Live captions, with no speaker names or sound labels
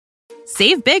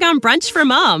Save big on brunch for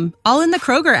mom, all in the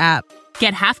Kroger app.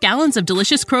 Get half gallons of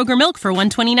delicious Kroger milk for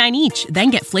 $1.29 each.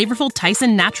 Then get flavorful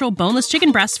Tyson natural boneless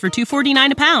chicken breasts for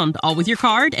 $2.49 a pound, all with your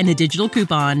card and a digital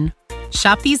coupon.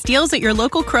 Shop these deals at your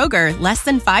local Kroger, less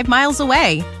than 5 miles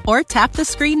away. Or tap the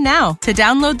screen now to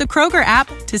download the Kroger app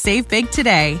to save big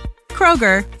today.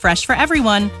 Kroger, fresh for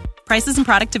everyone. Prices and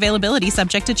product availability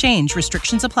subject to change.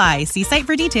 Restrictions apply. See site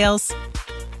for details.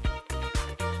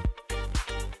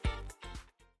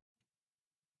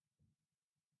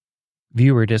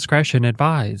 Viewer discretion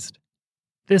advised.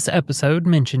 This episode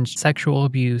mentions sexual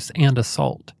abuse and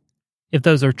assault. If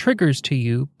those are triggers to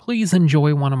you, please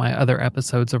enjoy one of my other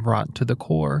episodes of Rotten to the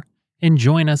Core and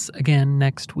join us again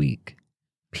next week.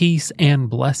 Peace and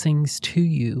blessings to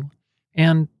you,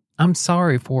 and I'm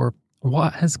sorry for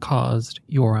what has caused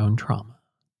your own trauma.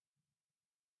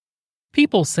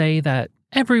 People say that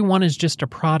everyone is just a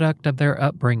product of their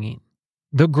upbringing,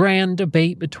 the grand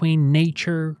debate between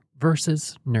nature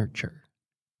versus nurture.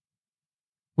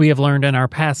 We have learned in our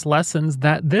past lessons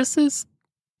that this is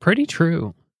pretty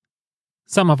true.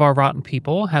 Some of our rotten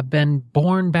people have been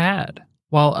born bad,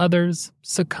 while others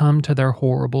succumb to their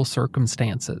horrible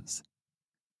circumstances.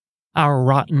 Our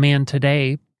rotten man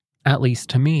today, at least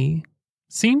to me,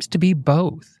 seems to be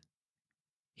both.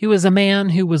 He was a man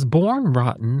who was born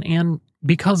rotten and,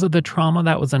 because of the trauma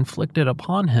that was inflicted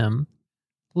upon him,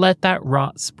 let that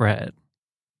rot spread,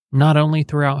 not only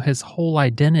throughout his whole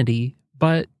identity,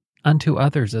 but unto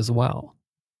others as well.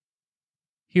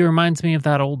 He reminds me of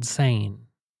that old saying,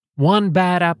 one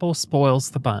bad apple spoils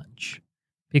the bunch,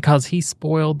 because he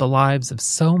spoiled the lives of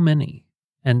so many,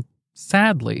 and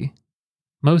sadly,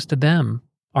 most of them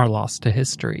are lost to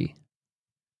history.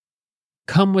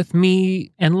 Come with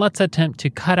me and let's attempt to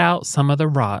cut out some of the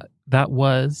rot that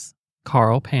was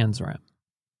Carl Panzram.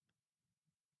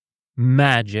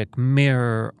 Magic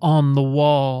mirror on the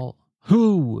wall,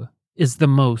 who is the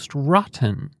most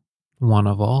rotten one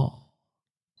of all?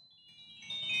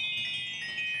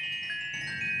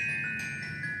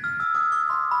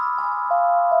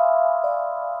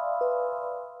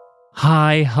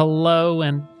 Hi, hello,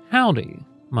 and howdy,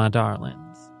 my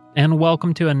darlings, and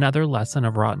welcome to another lesson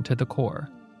of Rotten to the Core.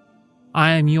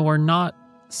 I am your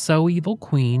not-so-evil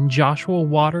queen, Joshua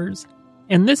Waters,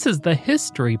 and this is the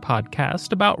history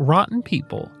podcast about rotten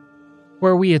people,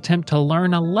 where we attempt to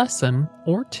learn a lesson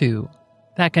or two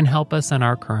that can help us in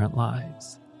our current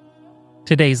lives.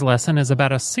 Today's lesson is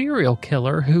about a serial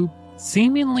killer who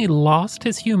seemingly lost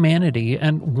his humanity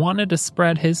and wanted to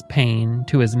spread his pain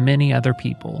to as many other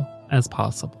people as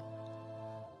possible.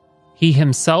 He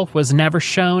himself was never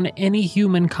shown any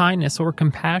human kindness or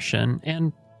compassion,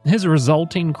 and his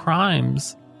resulting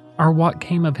crimes are what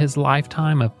came of his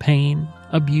lifetime of pain,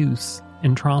 abuse,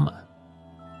 and trauma.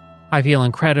 I feel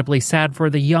incredibly sad for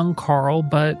the young Carl,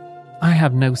 but I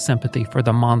have no sympathy for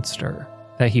the monster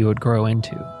that he would grow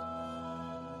into.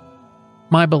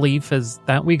 My belief is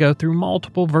that we go through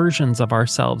multiple versions of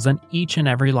ourselves in each and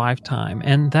every lifetime,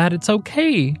 and that it's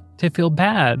okay to feel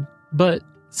bad, but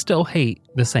still hate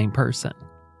the same person.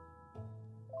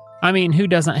 I mean, who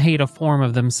doesn't hate a form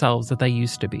of themselves that they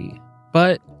used to be?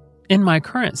 But in my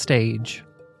current stage,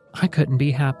 I couldn't be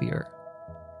happier.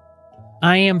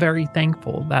 I am very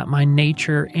thankful that my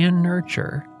nature and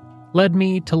nurture led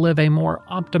me to live a more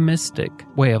optimistic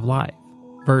way of life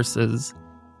versus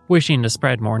wishing to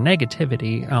spread more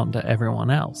negativity out to everyone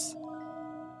else.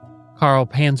 Carl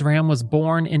Panzram was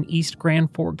born in East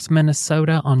Grand Forks,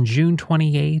 Minnesota on June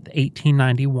 28,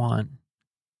 1891.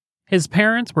 His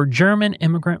parents were German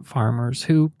immigrant farmers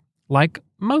who, like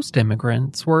most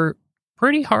immigrants, were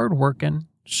pretty hardworking,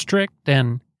 strict,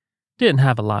 and didn't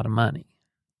have a lot of money.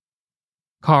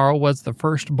 Carl was the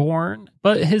firstborn,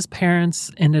 but his parents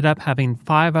ended up having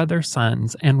 5 other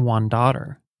sons and 1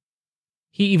 daughter.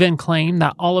 He even claimed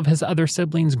that all of his other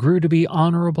siblings grew to be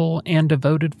honorable and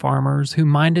devoted farmers who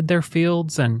minded their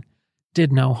fields and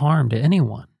did no harm to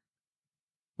anyone,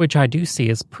 which I do see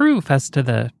as proof as to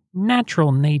the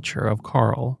natural nature of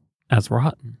Carl as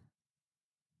rotten.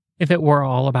 If it were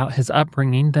all about his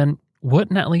upbringing, then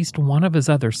wouldn't at least one of his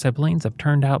other siblings have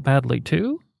turned out badly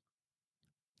too?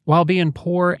 While being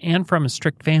poor and from a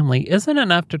strict family isn't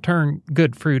enough to turn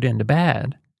good fruit into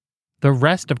bad, the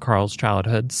rest of Carl's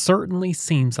childhood certainly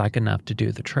seems like enough to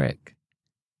do the trick.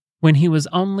 When he was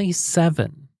only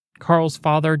 7, Carl's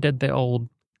father did the old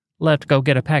left go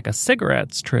get a pack of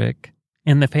cigarettes trick,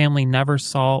 and the family never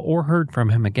saw or heard from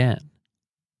him again.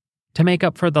 To make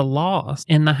up for the loss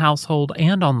in the household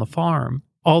and on the farm,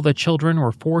 all the children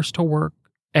were forced to work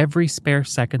every spare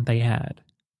second they had.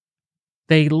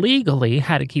 They legally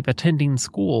had to keep attending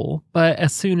school, but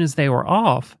as soon as they were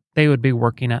off, they would be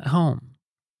working at home.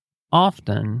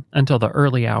 often until the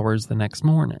early hours the next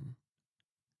morning.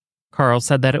 Carl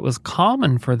said that it was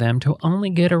common for them to only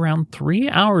get around 3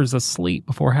 hours of sleep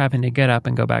before having to get up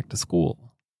and go back to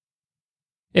school.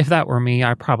 If that were me,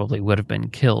 I probably would have been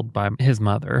killed by his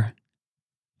mother.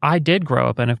 I did grow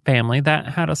up in a family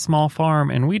that had a small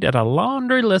farm, and we did a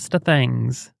laundry list of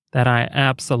things that I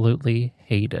absolutely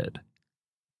hated.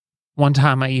 One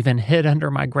time I even hid under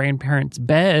my grandparents'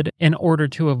 bed in order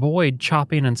to avoid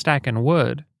chopping and stacking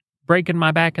wood, breaking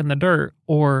my back in the dirt,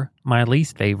 or, my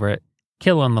least favorite,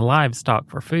 killing the livestock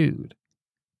for food.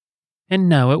 And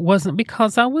no, it wasn't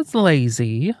because I was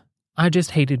lazy. I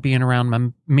just hated being around my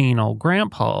mean old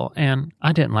grandpa, and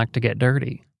I didn't like to get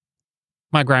dirty.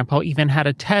 My grandpa even had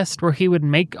a test where he would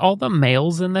make all the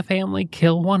males in the family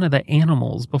kill one of the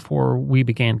animals before we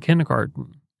began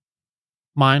kindergarten.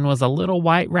 Mine was a little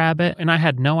white rabbit, and I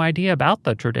had no idea about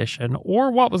the tradition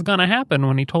or what was going to happen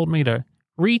when he told me to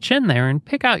reach in there and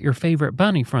pick out your favorite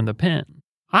bunny from the pen.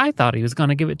 I thought he was going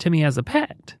to give it to me as a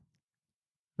pet.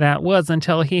 That was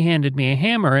until he handed me a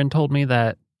hammer and told me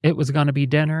that it was going to be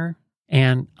dinner,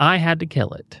 and I had to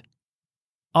kill it.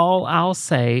 All I'll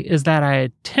say is that I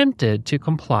attempted to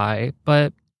comply,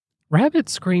 but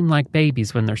rabbits scream like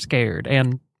babies when they're scared,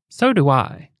 and so do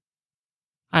I.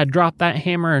 I dropped that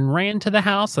hammer and ran to the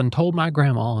house and told my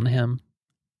grandma on him.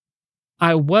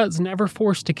 I was never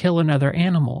forced to kill another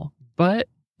animal, but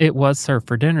it was served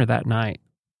for dinner that night,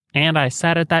 and I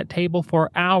sat at that table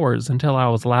for hours until I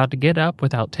was allowed to get up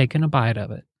without taking a bite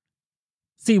of it.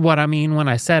 See what I mean when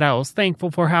I said I was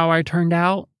thankful for how I turned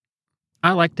out?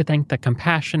 I like to thank the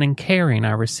compassion and caring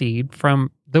I received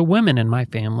from the women in my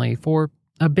family for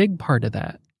a big part of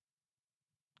that.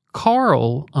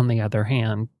 Carl, on the other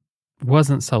hand,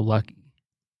 wasn't so lucky.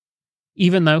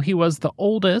 Even though he was the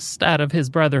oldest out of his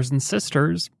brothers and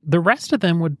sisters, the rest of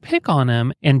them would pick on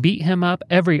him and beat him up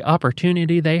every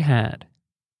opportunity they had,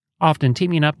 often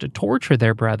teaming up to torture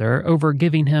their brother over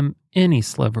giving him any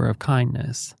sliver of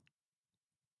kindness.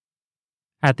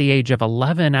 At the age of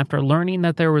 11, after learning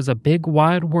that there was a big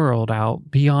wide world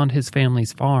out beyond his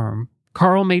family's farm,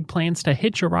 Carl made plans to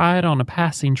hitch a ride on a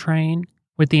passing train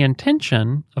with the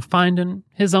intention of finding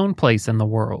his own place in the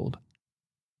world.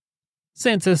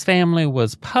 Since his family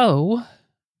was poor,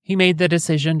 he made the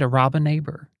decision to rob a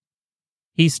neighbor.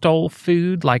 He stole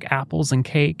food like apples and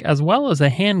cake, as well as a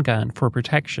handgun for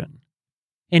protection.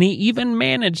 And he even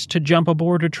managed to jump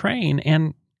aboard a train,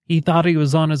 and he thought he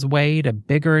was on his way to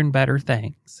bigger and better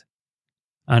things.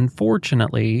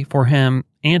 Unfortunately for him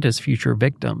and his future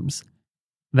victims,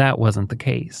 that wasn't the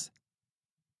case.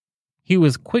 He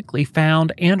was quickly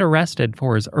found and arrested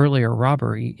for his earlier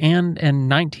robbery, and in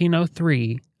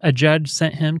 1903, a judge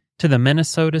sent him to the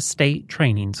Minnesota State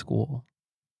Training School.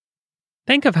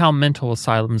 Think of how mental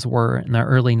asylums were in the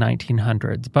early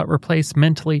 1900s, but replaced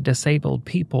mentally disabled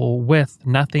people with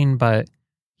nothing but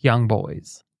young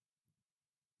boys.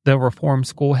 The reform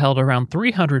school held around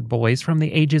 300 boys from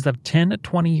the ages of 10 to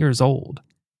 20 years old,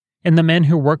 and the men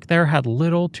who worked there had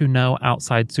little to no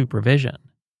outside supervision.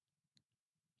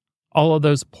 All of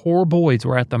those poor boys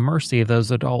were at the mercy of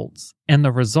those adults, and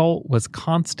the result was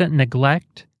constant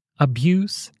neglect,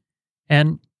 abuse,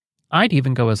 and I'd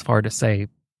even go as far to say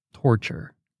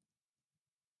torture.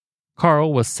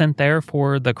 Carl was sent there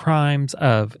for the crimes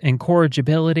of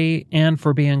incorrigibility and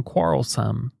for being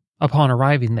quarrelsome upon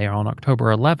arriving there on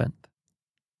October 11th.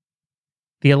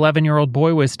 The 11-year-old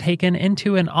boy was taken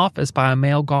into an office by a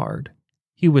male guard.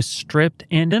 He was stripped,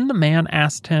 and then the man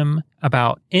asked him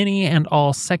about any and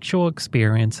all sexual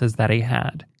experiences that he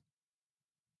had.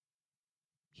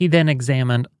 He then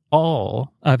examined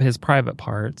all of his private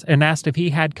parts and asked if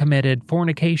he had committed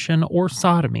fornication or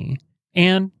sodomy,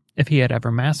 and if he had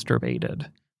ever masturbated.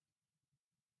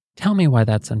 Tell me why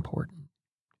that's important.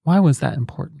 Why was that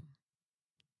important?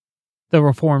 The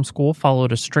reform school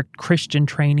followed a strict Christian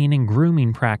training and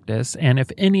grooming practice, and if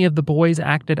any of the boys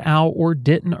acted out or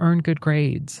didn't earn good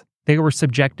grades, they were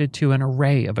subjected to an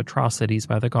array of atrocities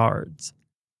by the guards.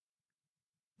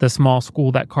 The small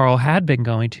school that Carl had been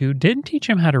going to didn't teach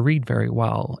him how to read very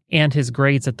well, and his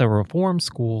grades at the reform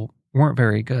school weren't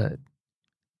very good.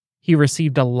 He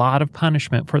received a lot of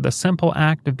punishment for the simple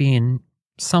act of being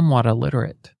somewhat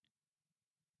illiterate.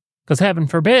 Because heaven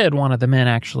forbid one of the men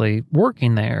actually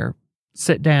working there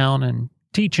sit down and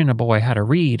teaching a boy how to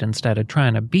read instead of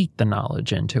trying to beat the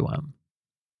knowledge into him.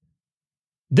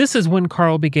 This is when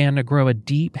Carl began to grow a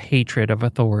deep hatred of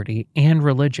authority and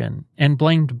religion and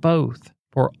blamed both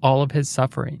for all of his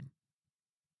suffering.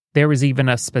 There was even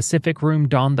a specific room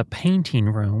dubbed the painting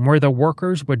room where the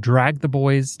workers would drag the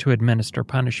boys to administer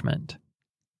punishment.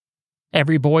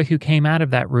 Every boy who came out of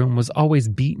that room was always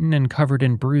beaten and covered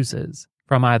in bruises,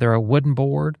 from either a wooden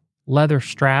board, leather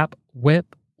strap,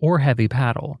 whip, or heavy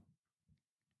paddle.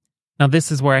 Now,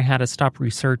 this is where I had to stop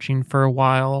researching for a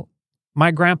while.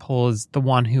 My grandpa is the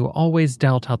one who always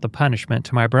dealt out the punishment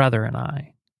to my brother and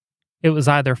I. It was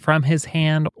either from his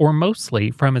hand or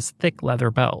mostly from his thick leather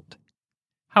belt.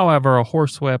 However, a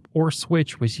horsewhip or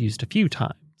switch was used a few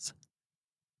times.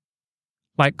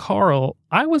 Like Carl,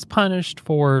 I was punished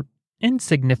for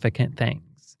insignificant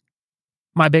things.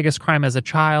 My biggest crime as a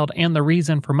child, and the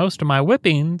reason for most of my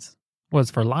whippings,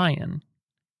 was for lying.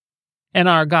 In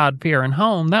our God-fearing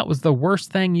home, that was the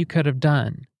worst thing you could have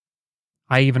done.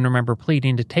 I even remember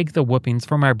pleading to take the whoopings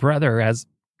for my brother, as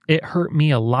it hurt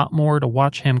me a lot more to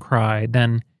watch him cry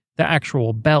than the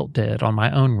actual belt did on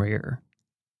my own rear.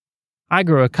 I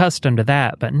grew accustomed to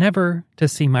that, but never to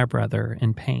see my brother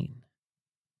in pain.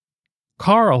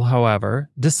 Carl, however,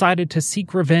 decided to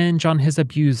seek revenge on his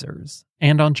abusers,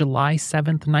 and on July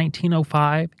 7th,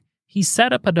 1905, he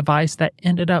set up a device that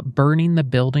ended up burning the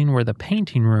building where the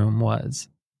painting room was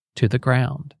to the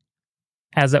ground.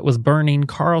 As it was burning,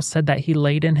 Carl said that he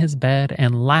laid in his bed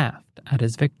and laughed at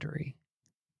his victory.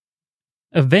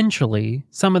 Eventually,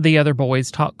 some of the other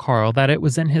boys taught Carl that it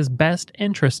was in his best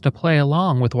interest to play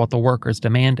along with what the workers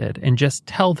demanded and just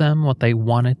tell them what they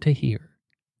wanted to hear.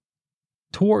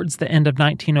 Towards the end of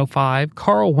 1905,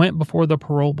 Carl went before the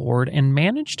parole board and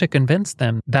managed to convince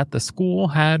them that the school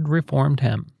had reformed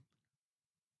him.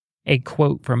 A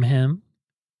quote from him: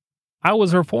 "I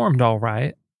was reformed all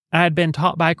right. I had been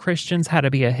taught by Christians how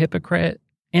to be a hypocrite,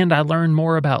 and I learned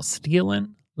more about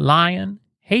stealing, lying,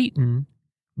 hating,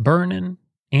 burning,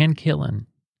 and killing."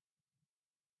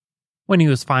 When he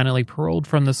was finally paroled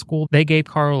from the school, they gave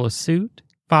Carl a suit,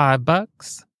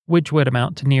 $5, which would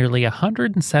amount to nearly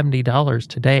 $170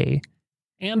 today,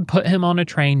 and put him on a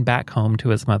train back home to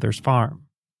his mother's farm.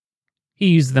 He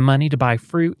used the money to buy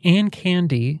fruit and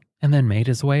candy and then made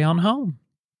his way on home.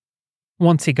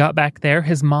 Once he got back there,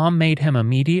 his mom made him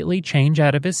immediately change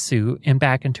out of his suit and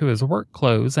back into his work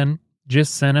clothes and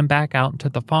just sent him back out into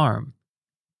the farm.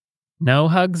 No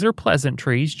hugs or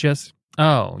pleasantries, just,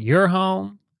 "Oh, you're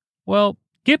home? Well,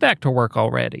 get back to work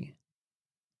already."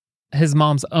 His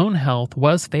mom's own health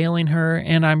was failing her,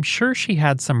 and I'm sure she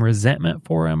had some resentment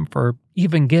for him for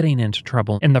even getting into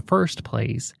trouble in the first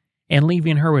place and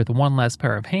leaving her with one less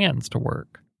pair of hands to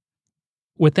work.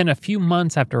 Within a few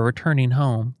months after returning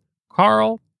home,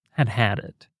 Carl had had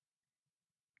it.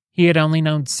 He had only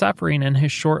known suffering in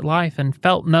his short life and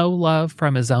felt no love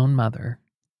from his own mother.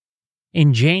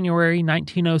 In January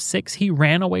 1906, he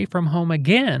ran away from home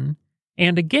again,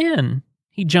 and again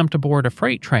he jumped aboard a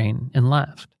freight train and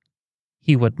left.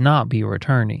 He would not be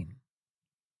returning.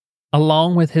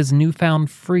 Along with his newfound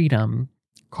freedom,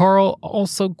 Carl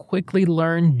also quickly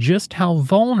learned just how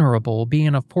vulnerable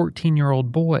being a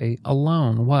 14-year-old boy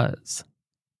alone was.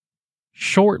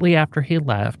 Shortly after he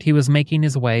left, he was making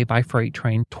his way by freight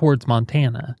train towards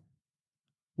Montana.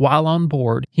 While on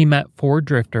board, he met 4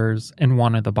 drifters in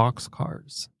one of the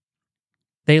boxcars.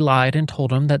 They lied and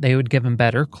told him that they would give him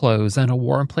better clothes and a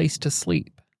warm place to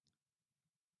sleep.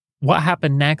 What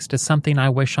happened next is something I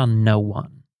wish on no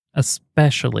one,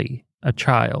 especially a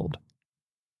child.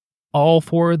 All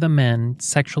 4 of the men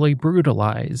sexually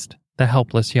brutalized the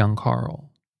helpless young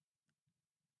Carl.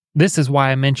 This is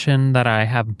why I mentioned that I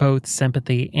have both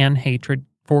sympathy and hatred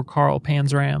for Carl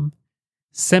Panzram.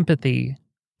 Sympathy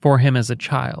for him as a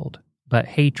child, but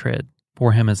hatred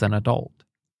for him as an adult.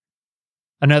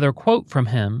 Another quote from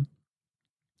him: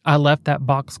 "I left that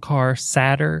boxcar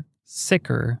sadder,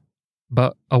 sicker,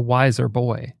 but a wiser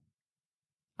boy.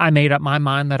 I made up my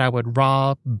mind that I would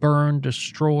rob, burn,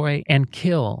 destroy, and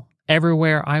kill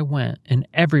everywhere I went and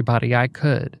everybody I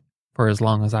could for as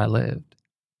long as I lived."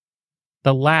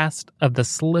 The last of the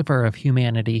sliver of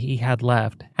humanity he had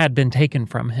left had been taken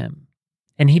from him,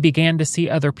 and he began to see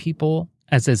other people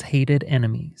as his hated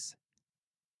enemies.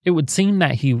 It would seem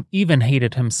that he even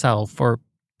hated himself, for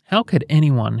how could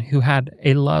anyone who had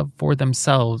a love for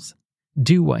themselves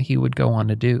do what he would go on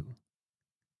to do?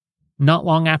 Not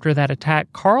long after that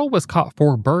attack, Carl was caught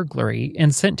for burglary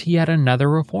and sent to yet another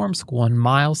reform school in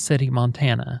Miles City,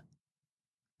 Montana.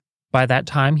 By that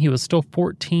time, he was still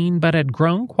 14, but had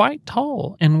grown quite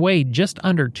tall and weighed just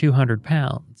under 200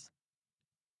 pounds.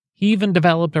 He even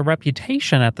developed a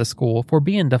reputation at the school for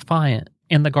being defiant,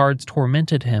 and the guards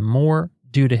tormented him more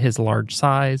due to his large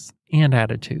size and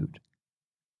attitude.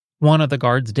 One of the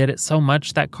guards did it so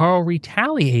much that Carl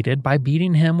retaliated by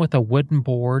beating him with a wooden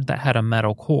board that had a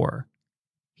metal core.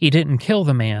 He didn't kill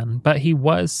the man, but he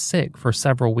was sick for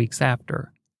several weeks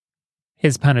after.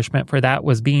 His punishment for that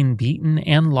was being beaten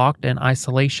and locked in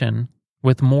isolation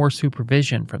with more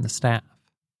supervision from the staff.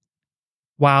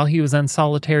 While he was in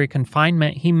solitary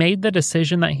confinement, he made the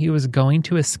decision that he was going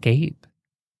to escape,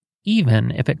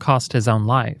 even if it cost his own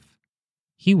life.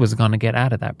 He was going to get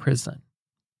out of that prison.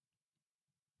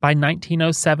 By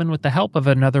 1907, with the help of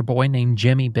another boy named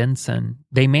Jimmy Benson,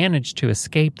 they managed to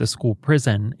escape the school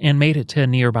prison and made it to a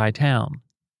nearby town.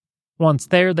 Once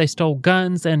there, they stole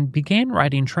guns and began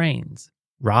riding trains,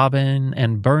 robbing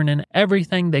and burning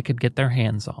everything they could get their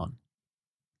hands on.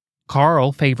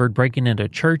 Carl favored breaking into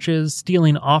churches,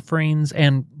 stealing offerings,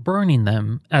 and burning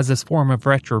them as his form of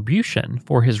retribution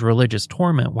for his religious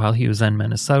torment while he was in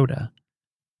Minnesota.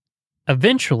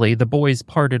 Eventually, the boys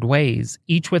parted ways,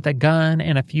 each with a gun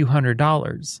and a few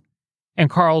 $100s, and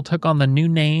Carl took on the new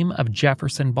name of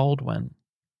Jefferson Baldwin.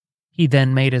 He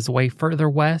then made his way further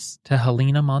west to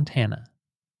Helena, Montana.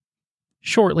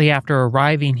 Shortly after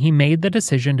arriving, he made the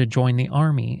decision to join the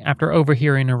Army after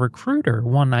overhearing a recruiter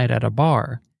one night at a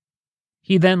bar.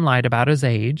 He then lied about his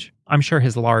age, I'm sure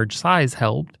his large size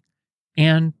helped,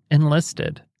 and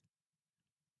enlisted.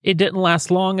 It didn't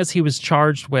last long as he was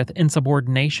charged with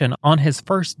insubordination on his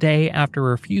first day after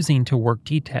refusing to work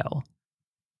detail.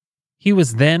 He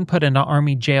was then put into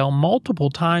Army jail multiple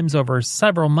times over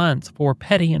several months for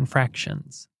petty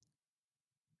infractions.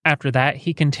 After that,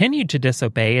 he continued to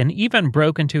disobey and even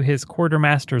broke into his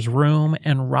quartermaster's room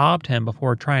and robbed him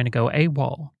before trying to go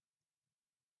AWOL.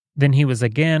 Then he was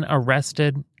again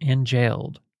arrested and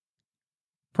jailed.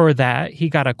 For that, he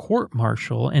got a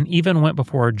court-martial and even went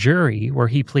before a jury where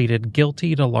he pleaded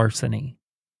guilty to larceny.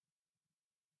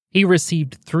 He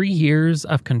received 3 years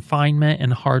of confinement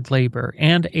and hard labor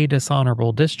and a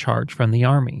dishonorable discharge from the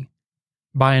Army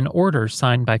by an order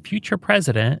signed by future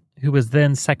President, who was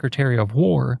then Secretary of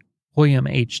War, William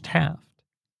H. Taft.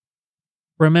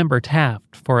 Remember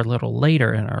Taft for a little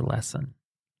later in our lesson.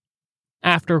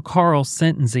 After Carl's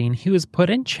sentencing, he was put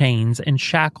in chains and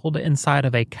shackled inside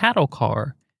of a cattle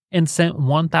car and sent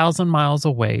 1,000 miles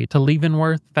away to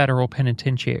Leavenworth Federal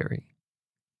Penitentiary.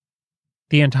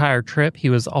 The entire trip, he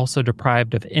was also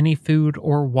deprived of any food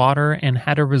or water and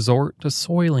had to resort to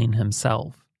soiling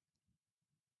himself.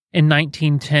 In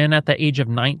 1910, at the age of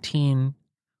 19,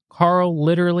 Carl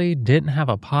literally didn't have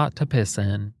a pot to piss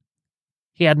in.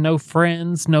 He had no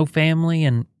friends, no family,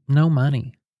 and no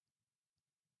money.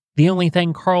 The only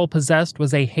thing Carl possessed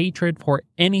was a hatred for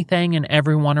anything and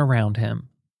everyone around him,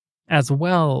 as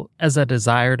well as a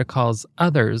desire to cause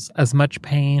others as much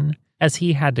pain as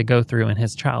he had to go through in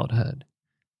his childhood.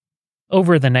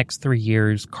 Over the next 3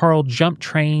 years, Carl jumped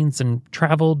trains and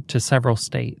traveled to several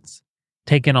states,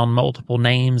 taking on multiple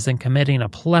names and committing a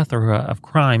plethora of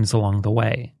crimes along the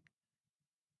way.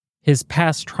 His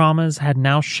past traumas had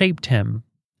now shaped him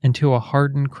into a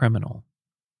hardened criminal.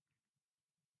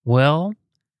 Well,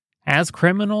 as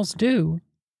criminals do,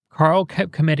 Carl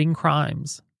kept committing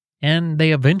crimes, and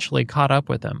they eventually caught up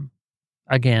with him,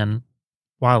 again,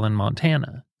 while in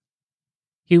Montana.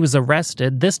 He was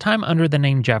arrested, this time under the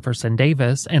name Jefferson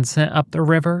Davis, and sent up the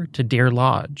river to Deer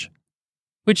Lodge,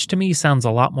 which to me sounds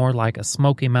a lot more like a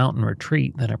Smoky Mountain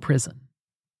retreat than a prison.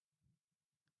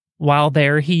 While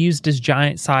there, he used his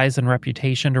giant size and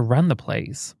reputation to run the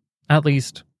place, at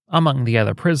least among the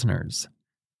other prisoners.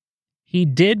 He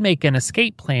did make an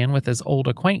escape plan with his old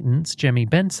acquaintance, Jimmy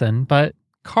Benson, but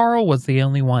Carl was the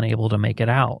only one able to make it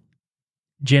out.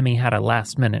 Jimmy had a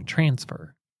last-minute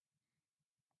transfer.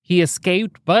 He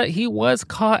escaped, but he was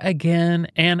caught again,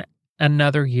 and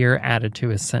another year added to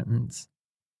his sentence.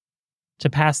 To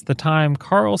pass the time,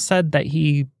 Carl said that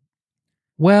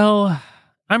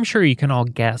I'm sure you can all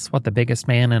guess what the biggest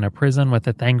man in a prison with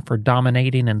a thing for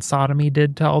dominating and sodomy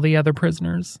did to all the other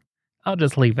prisoners. I'll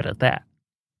just leave it at that.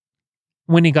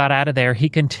 When he got out of there, he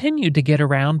continued to get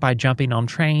around by jumping on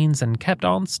trains and kept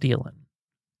on stealing.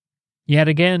 Yet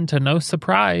again, to no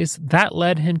surprise, that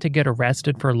led him to get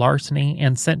arrested for larceny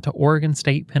and sent to Oregon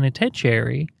State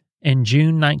Penitentiary in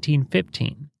June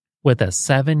 1915 with a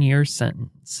 7-year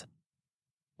sentence.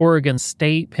 Oregon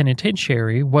State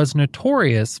Penitentiary was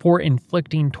notorious for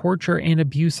inflicting torture and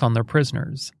abuse on their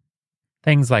prisoners.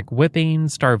 Things like whipping,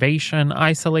 starvation,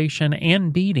 isolation,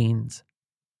 and beatings.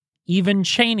 Even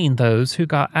chaining those who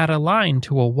got out of line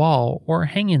to a wall or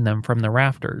hanging them from the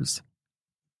rafters.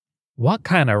 What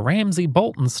kind of Ramsay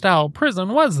Bolton-style prison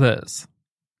was this?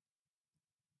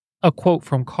 A quote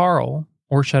from Carl,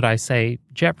 or should I say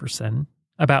Jefferson,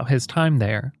 about his time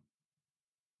there.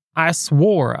 I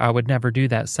swore I would never do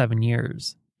that 7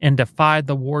 years, and defied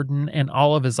the warden and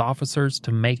all of his officers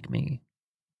to make me.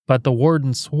 But the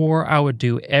warden swore I would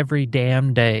do every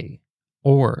damn day,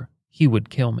 or he would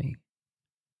kill me.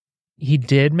 He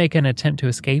did make an attempt to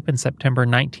escape in September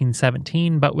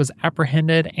 1917, but was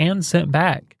apprehended and sent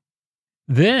back.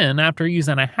 Then, after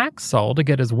using a hacksaw to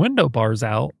get his window bars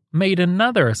out, made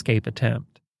another escape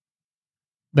attempt.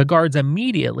 The guards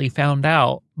immediately found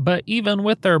out, but even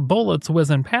with their bullets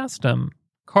whizzing past him,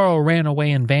 Carl ran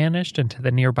away and vanished into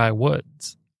the nearby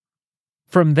woods.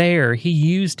 From there, he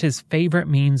used his favorite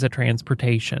means of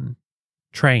transportation,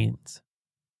 trains.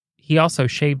 He also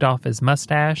shaved off his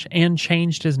mustache and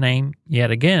changed his name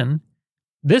yet again,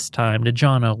 this time to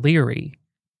John O'Leary,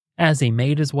 as he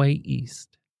made his way east.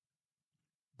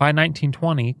 By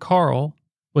 1920, Carl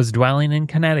was dwelling in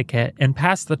Connecticut and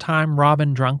passed the time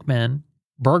robbing drunk men,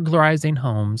 burglarizing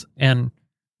homes, and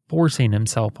forcing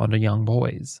himself onto young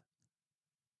boys.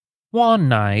 One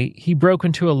night, he broke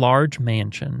into a large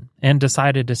mansion and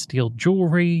decided to steal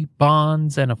jewelry,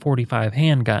 bonds, and a .45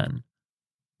 handgun.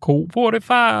 Colt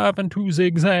 45 and 2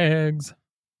 zigzags.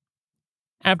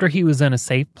 After he was in a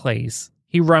safe place,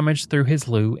 he rummaged through his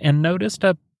loot and noticed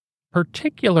a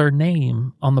particular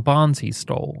name on the bonds he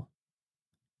stole.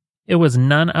 It was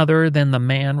none other than the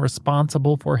man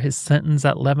responsible for his sentence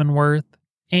at Leavenworth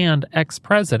and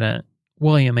ex-president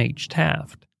William H.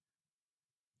 Taft.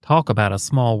 Talk about a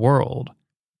small world.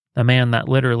 The man that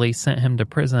literally sent him to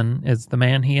prison is the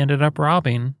man he ended up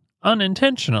robbing,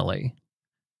 unintentionally.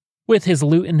 With his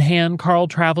loot in hand, Carl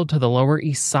traveled to the Lower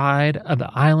East Side of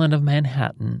the island of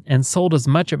Manhattan and sold as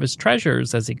much of his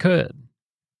treasures as he could.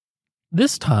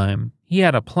 This time, he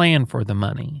had a plan for the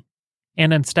money,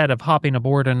 and instead of hopping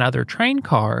aboard another train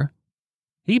car,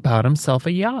 he bought himself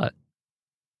a yacht.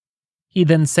 He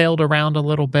then sailed around a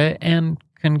little bit and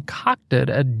concocted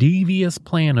a devious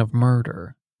plan of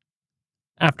murder.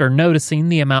 After noticing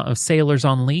the amount of sailors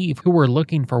on leave who were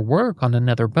looking for work on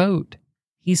another boat,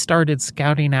 he started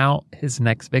scouting out his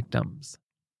next victims.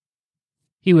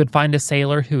 He would find a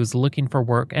sailor who was looking for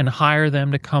work and hire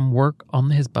them to come work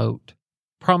on his boat,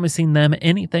 promising them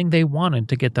anything they wanted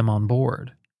to get them on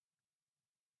board.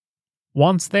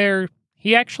 Once there,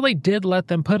 he actually did let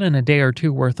them put in a day or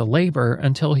two worth of labor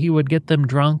until he would get them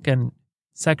drunk and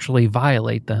sexually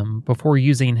violate them before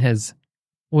using his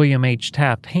William H.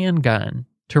 Taft handgun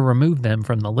to remove them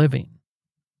from the living.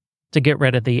 To get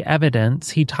rid of the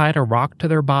evidence, he tied a rock to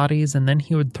their bodies and then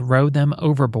he would throw them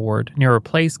overboard near a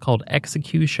place called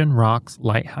Execution Rock's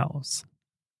Lighthouse.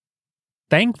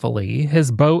 Thankfully,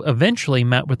 his boat eventually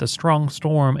met with a strong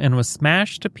storm and was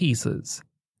smashed to pieces.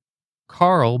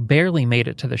 Carl barely made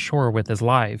it to the shore with his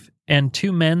life, and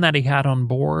 2 men that he had on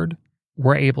board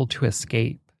were able to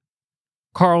escape.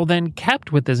 Carl then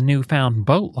kept with his newfound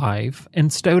boat life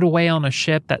and stowed away on a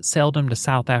ship that sailed him to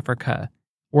South Africa,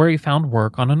 where he found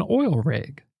work on an oil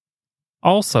rig.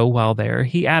 Also, while there,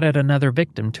 he added another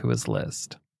victim to his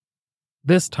list.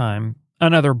 This time,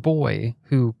 another boy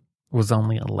who was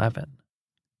only 11.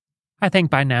 I think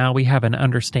by now we have an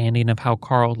understanding of how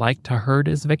Carl liked to hurt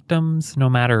his victims, no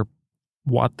matter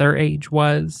what their age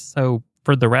was. So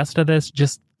for the rest of this,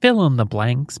 just fill in the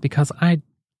blanks because I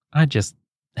just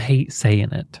hate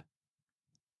saying it.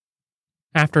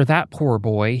 After that poor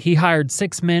boy, he hired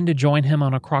 6 men to join him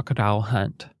on a crocodile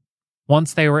hunt.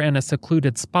 Once they were in a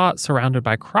secluded spot surrounded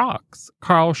by crocs,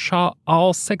 Carl shot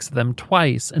all 6 of them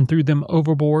twice and threw them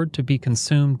overboard to be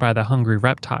consumed by the hungry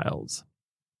reptiles.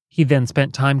 He then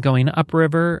spent time going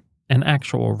upriver, an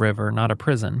actual river, not a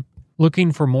prison,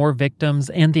 looking for more victims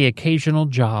and the occasional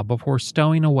job before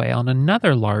stowing away on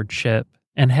another large ship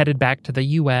and headed back to the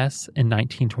U.S. in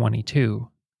 1922.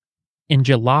 In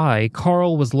July,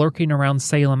 Carl was lurking around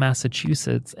Salem,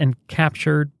 Massachusetts, and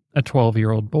captured a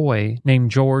 12-year-old boy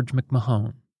named George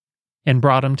McMahon and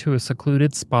brought him to a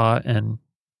secluded spot and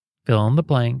fill in the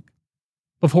blank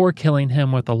before killing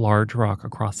him with a large rock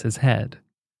across his head.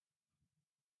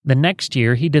 The next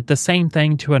year, he did the same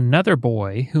thing to another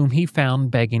boy whom he found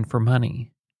begging for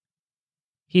money.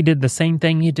 He did the same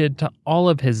thing he did to all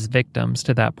of his victims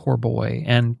to that poor boy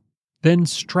and then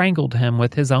strangled him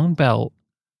with his own belt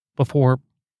before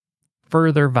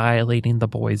further violating the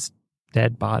boy's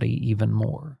dead body even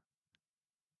more.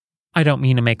 I don't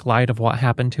mean to make light of what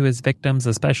happened to his victims,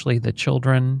 especially the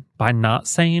children, by not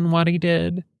saying what he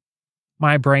did.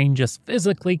 My brain just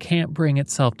physically can't bring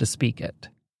itself to speak it.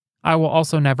 I will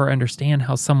also never understand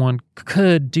how someone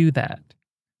could do that,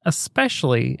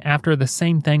 especially after the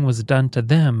same thing was done to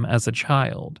them as a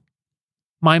child.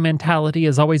 My mentality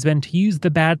has always been to use the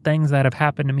bad things that have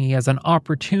happened to me as an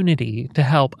opportunity to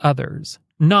help others,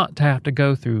 not to have to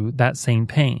go through that same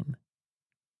pain.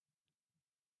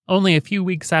 Only a few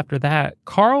weeks after that,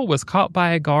 Carl was caught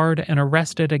by a guard and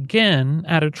arrested again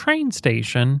at a train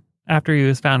station after he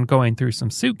was found going through some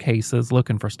suitcases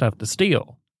looking for stuff to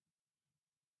steal.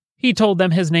 He told them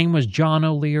his name was John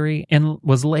O'Leary and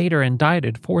was later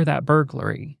indicted for that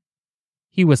burglary.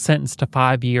 He was sentenced to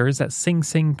 5 years at Sing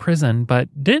Sing prison,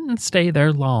 but didn't stay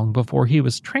there long before he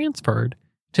was transferred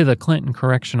to the Clinton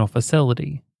Correctional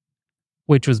Facility,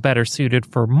 which was better suited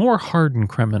for more hardened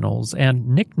criminals and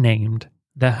nicknamed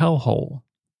the Hellhole.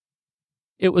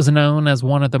 It was known as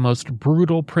one of the most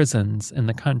brutal prisons in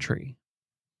the country.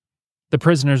 The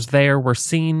prisoners there were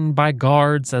seen by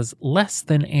guards as less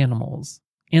than animals,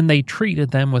 and they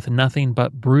treated them with nothing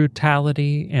but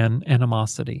brutality and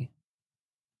animosity.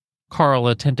 Carl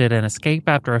attempted an escape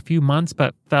after a few months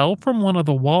but fell from one of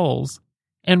the walls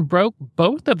and broke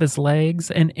both of his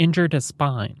legs and injured his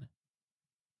spine.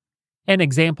 An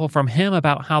example from him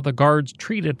about how the guards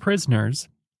treated prisoners: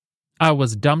 I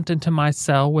was dumped into my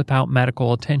cell without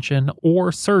medical attention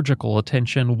or surgical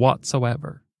attention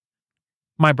whatsoever.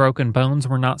 My broken bones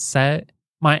were not set,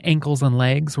 my ankles and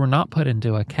legs were not put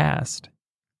into a cast.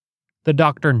 The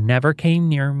doctor never came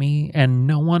near me, and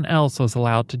no one else was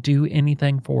allowed to do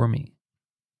anything for me.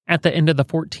 At the end of the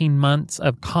 14 months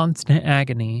of constant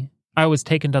agony, I was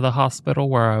taken to the hospital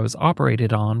where I was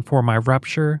operated on for my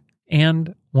rupture,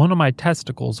 and one of my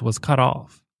testicles was cut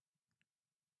off.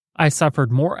 I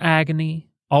suffered more agony,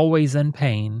 always in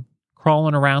pain,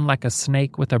 crawling around like a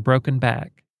snake with a broken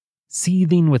back,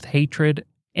 seething with hatred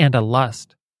and a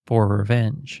lust for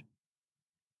revenge.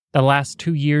 The last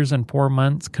 2 years and 4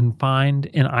 months confined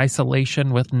in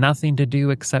isolation with nothing to do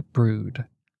except brood.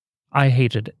 I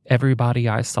hated everybody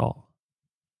I saw.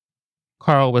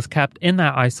 Carl was kept in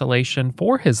that isolation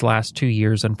for his last 2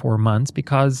 years and 4 months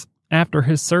because, after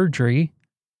his surgery,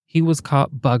 he was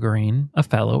caught buggering a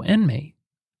fellow inmate.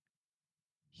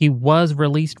 He was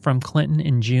released from Clinton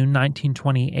in June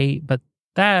 1928, but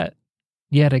that,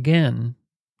 yet again,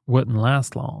 wouldn't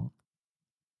last long.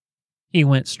 He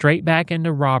went straight back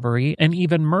into robbery and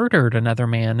even murdered another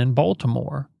man in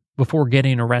Baltimore before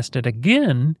getting arrested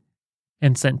again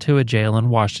and sent to a jail in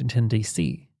Washington,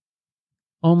 D.C.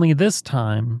 Only this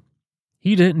time,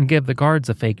 he didn't give the guards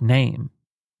a fake name.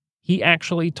 He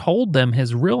actually told them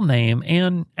his real name,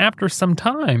 and after some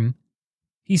time,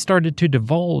 he started to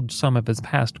divulge some of his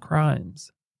past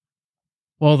crimes.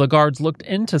 Well, the guards looked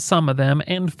into some of them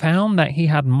and found that he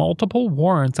had multiple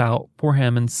warrants out for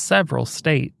him in several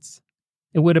states.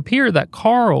 It would appear that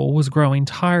Carl was growing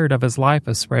tired of his life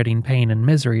of spreading pain and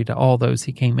misery to all those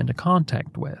he came into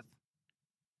contact with.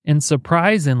 And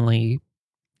surprisingly,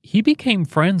 he became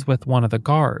friends with one of the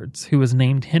guards, who was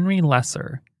named Henry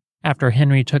Lesser, after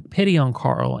Henry took pity on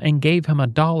Carl and gave him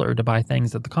 $1 to buy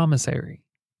things at the commissary.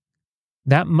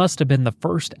 That must have been the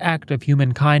first act of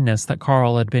human kindness that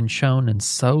Carl had been shown in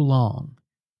so long,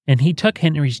 and he took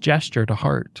Henry's gesture to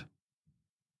heart.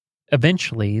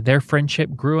 Eventually, their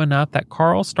friendship grew enough that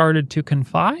Carl started to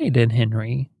confide in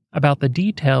Henry about the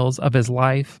details of his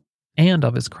life and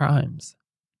of his crimes.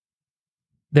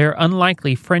 Their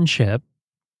unlikely friendship,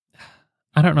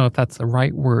 I don't know if that's the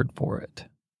right word for it.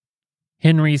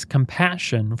 Henry's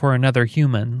compassion for another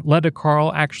human led to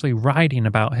Carl actually writing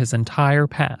about his entire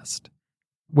past,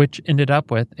 which ended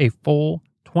up with a full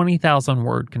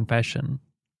 20,000-word confession.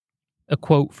 A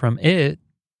quote from it: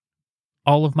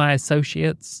 "All of my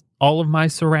associates, all of my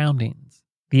surroundings,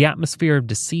 the atmosphere of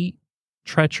deceit,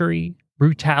 treachery,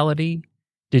 brutality,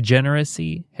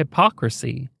 degeneracy,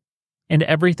 hypocrisy, and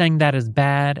everything that is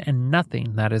bad and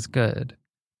nothing that is good.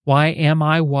 Why am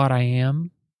I what I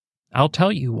am? I'll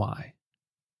tell you why.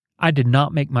 I did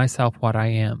not make myself what I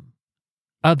am.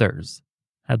 Others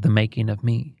had the making of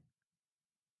me."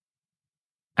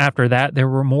 After that, there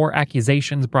were more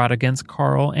accusations brought against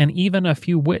Carl and even a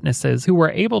few witnesses who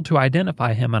were able to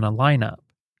identify him in a lineup.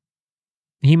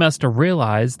 He must have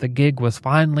realized the gig was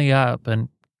finally up, and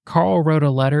Carl wrote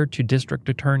a letter to District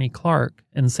Attorney Clark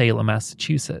in Salem,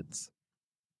 Massachusetts.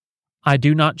 "I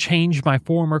do not change my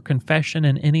former confession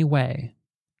in any way.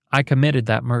 I committed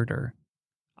that murder.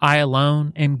 I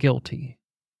alone am guilty.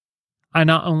 I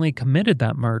not only committed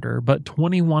that murder, but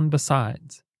 21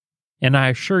 besides. And I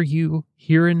assure you,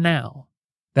 here and now,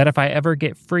 that if I ever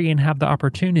get free and have the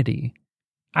opportunity,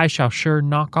 I shall sure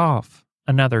knock off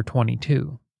another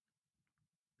 22.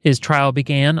 His trial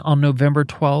began on November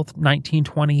 12,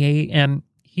 1928, and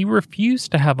he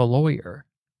refused to have a lawyer.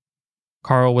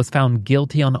 Carl was found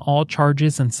guilty on all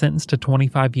charges and sentenced to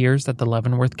 25 years at the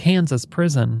Leavenworth, Kansas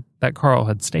prison that Carl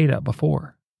had stayed at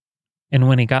before. And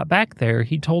when he got back there,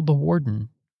 he told the warden,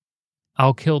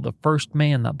 "I'll kill the first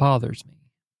man that bothers me.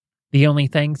 The only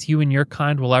thanks you and your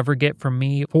kind will ever get from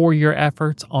me for your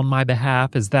efforts on my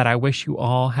behalf is that I wish you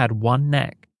all had one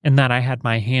neck and that I had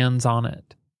my hands on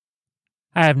it.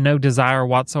 I have no desire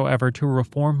whatsoever to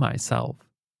reform myself.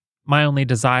 My only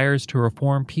desire is to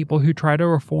reform people who try to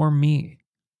reform me.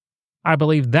 I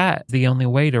believe that's the only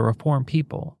way to reform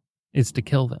people, is to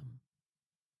kill them.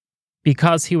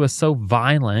 Because he was so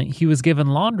violent, he was given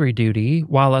laundry duty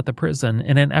while at the prison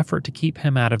in an effort to keep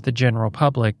him out of the general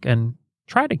public and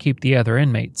try to keep the other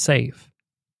inmates safe.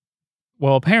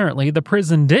 Well, apparently the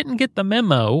prison didn't get the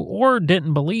memo or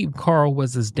didn't believe Carl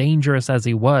was as dangerous as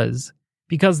he was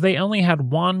because they only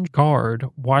had one guard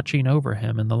watching over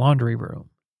him in the laundry room.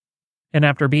 And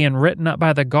after being written up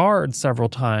by the guard several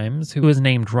times, who was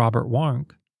named Robert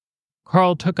Wonk,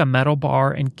 Carl took a metal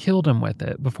bar and killed him with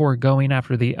it before going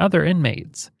after the other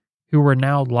inmates, who were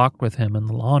now locked with him in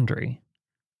the laundry.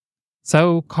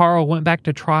 So Carl went back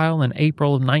to trial in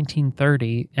April of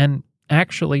 1930 and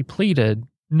actually pleaded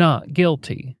not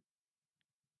guilty.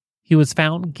 He was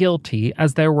found guilty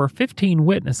as there were 15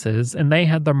 witnesses and they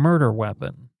had the murder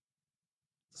weapon.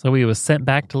 So he was sent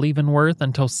back to Leavenworth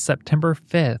until September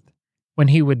 5th, when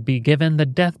he would be given the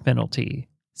death penalty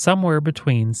somewhere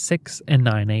between 6 and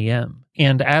 9 a.m.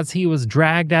 And as he was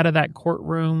dragged out of that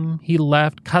courtroom, he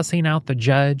left cussing out the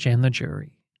judge and the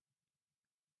jury.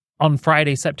 On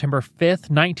Friday, September 5th,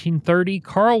 1930,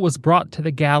 Carl was brought to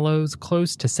the gallows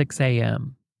close to 6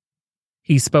 a.m.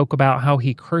 He spoke about how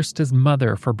he cursed his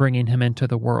mother for bringing him into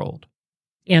the world,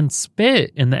 and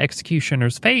spit in the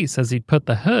executioner's face as he put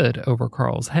the hood over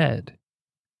Carl's head.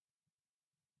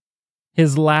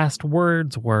 His last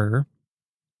words were,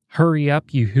 "Hurry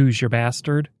up, you Hoosier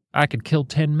bastard. I could kill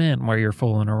 10 men while you're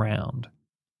fooling around."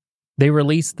 They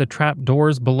released the trap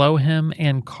doors below him,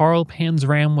 and Carl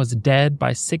Panzram was dead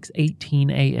by 6:18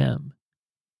 a.m.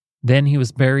 Then he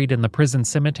was buried in the prison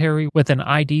cemetery with an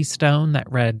ID stone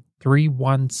that read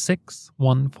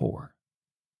 31614.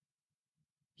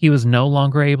 He was no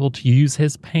longer able to use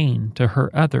his pain to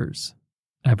hurt others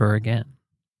ever again.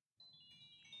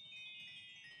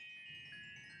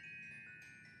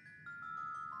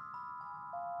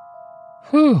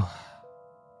 Whew.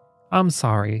 I'm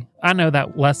sorry. I know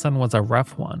that lesson was a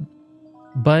rough one.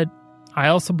 But I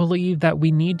also believe that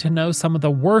we need to know some of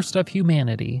the worst of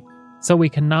humanity so we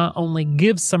can not only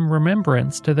give some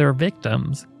remembrance to their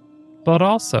victims, but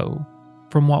also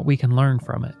from what we can learn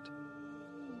from it.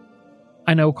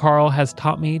 I know Carl has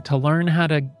taught me to learn how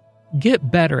to get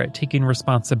better at taking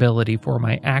responsibility for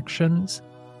my actions,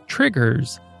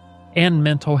 triggers, and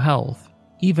mental health,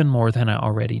 even more than I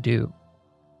already do.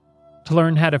 To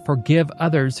learn how to forgive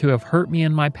others who have hurt me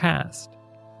in my past,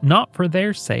 not for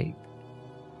their sake,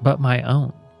 but my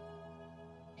own.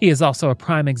 He is also a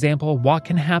prime example of what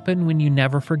can happen when you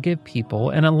never forgive people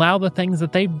and allow the things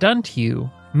that they've done to you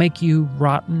make you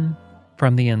rotten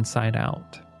from the inside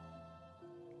out.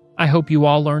 I hope you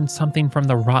all learned something from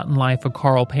the rotten life of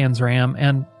Carl Panzram,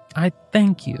 and I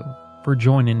thank you for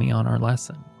joining me on our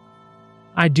lesson.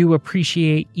 I do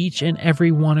appreciate each and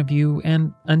every one of you,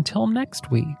 and until next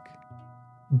week,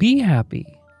 be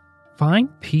happy, find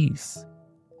peace,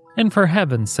 and for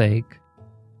heaven's sake,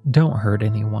 don't hurt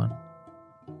anyone.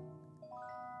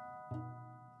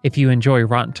 If you enjoy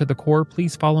Rotten to the Core,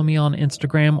 please follow me on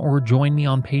Instagram or join me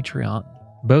on Patreon.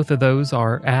 Both of those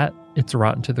are at It's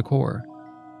Rotten to the Core.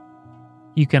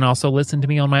 You can also listen to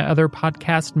me on my other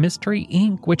podcast, Mystery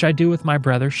Inc., which I do with my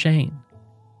brother Shane.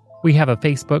 We have a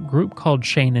Facebook group called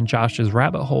Shane and Josh's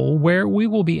Rabbit Hole, where we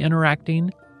will be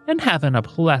interacting and having a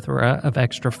plethora of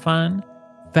extra fun,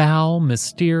 foul,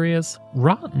 mysterious,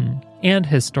 rotten, and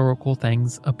historical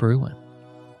things a-brewing.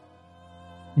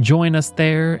 Join us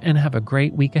there and have a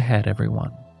great week ahead,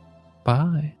 everyone.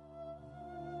 Bye.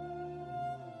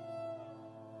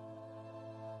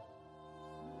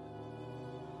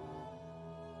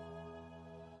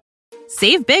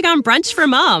 Save big on brunch for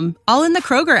mom, all in the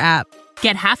Kroger app.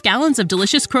 Get half gallons of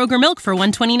delicious Kroger milk for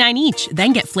 $1.29 each.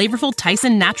 Then get flavorful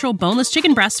Tyson natural boneless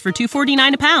chicken breasts for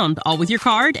 $2.49 a pound, all with your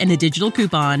card and a digital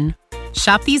coupon.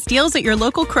 Shop these deals at your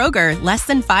local Kroger, less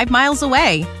than 5 miles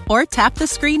away. Or tap the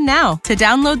screen now to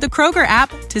download the Kroger app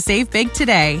to save big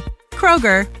today.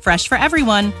 Kroger, fresh for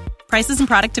everyone. Prices and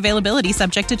product availability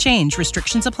subject to change.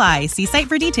 Restrictions apply. See site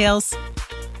for details.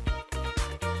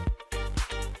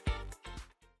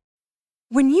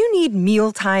 When you need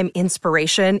mealtime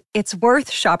inspiration, it's worth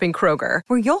shopping Kroger,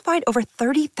 where you'll find over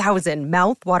 30,000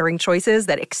 mouth-watering choices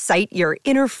that excite your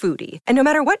inner foodie. And no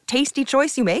matter what tasty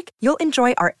choice you make, you'll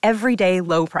enjoy our everyday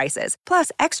low prices,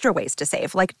 plus extra ways to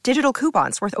save, like digital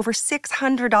coupons worth over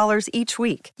 $600 each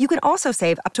week. You can also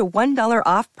save up to $1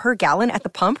 off per gallon at the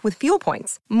pump with fuel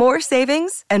points. More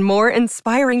savings and more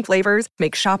inspiring flavors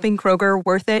make shopping Kroger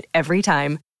worth it every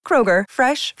time. Kroger,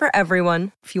 fresh for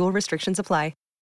everyone. Fuel restrictions apply.